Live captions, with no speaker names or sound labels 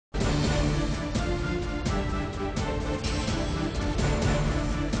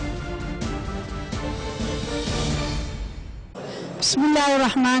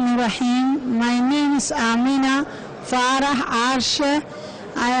Bismillahirrahmanirrahim. My name is Amina, Farah, Aisha.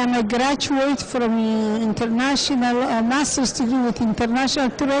 I am a graduate from international master's degree with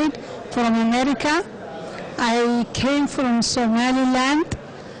international trade from America. I came from Somaliland,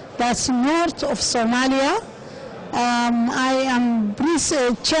 that's north of Somalia. I am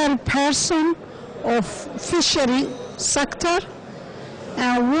chairperson of fishery sector,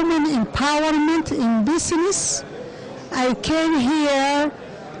 women empowerment in business. I came here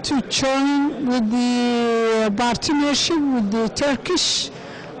to join with the partnership with the Turkish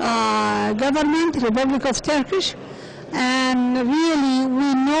government, Republic of Turkish, and really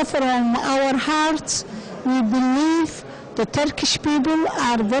we know from our hearts, we believe the Turkish people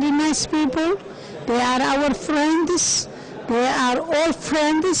are very nice people. They are our friends. They are all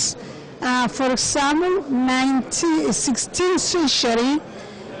friends. For example, 16th century,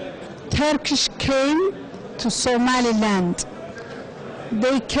 Turkish came to Somaliland.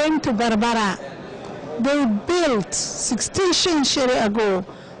 They came to Berbera. They built, 16th century ago,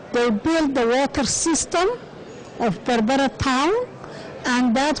 they built the water system of Berbera town,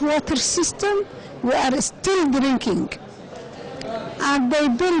 and that water system we are still drinking. And they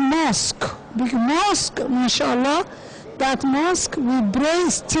built mosque, big mosque, mashallah. That mosque we pray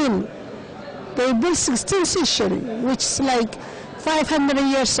still. They built 16th century, which is like 500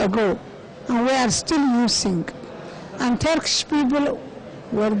 years ago, and we are still using. And Turkish people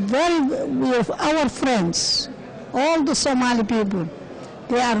were our friends, all the Somali people.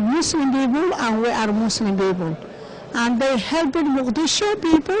 They are Muslim people and we are Muslim people. And they helped Mogadishu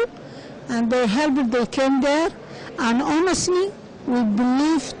people, and they came there. And honestly, we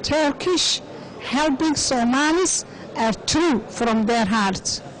believe Turkish helping Somalis are true from their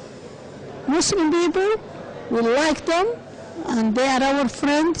hearts. Muslim people, we like them, and they are our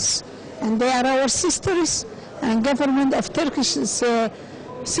friends, and they are our sisters. And government of Turkish,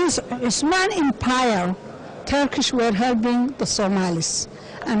 since Osman Empire, Turkish were helping the Somalis.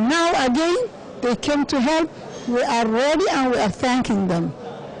 And now again, they came to help. We are ready and we are thanking them.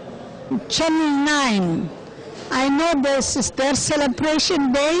 Channel 9, I know this is their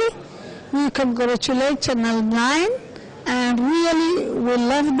celebration day. We congratulate Channel 9, and really we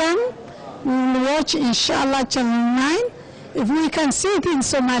love them. We will watch, inshallah, Channel 9, if we can see it in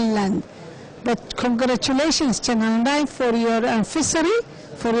Somaliland. But congratulations, Channel 9, for your anniversary,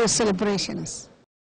 for your celebrations.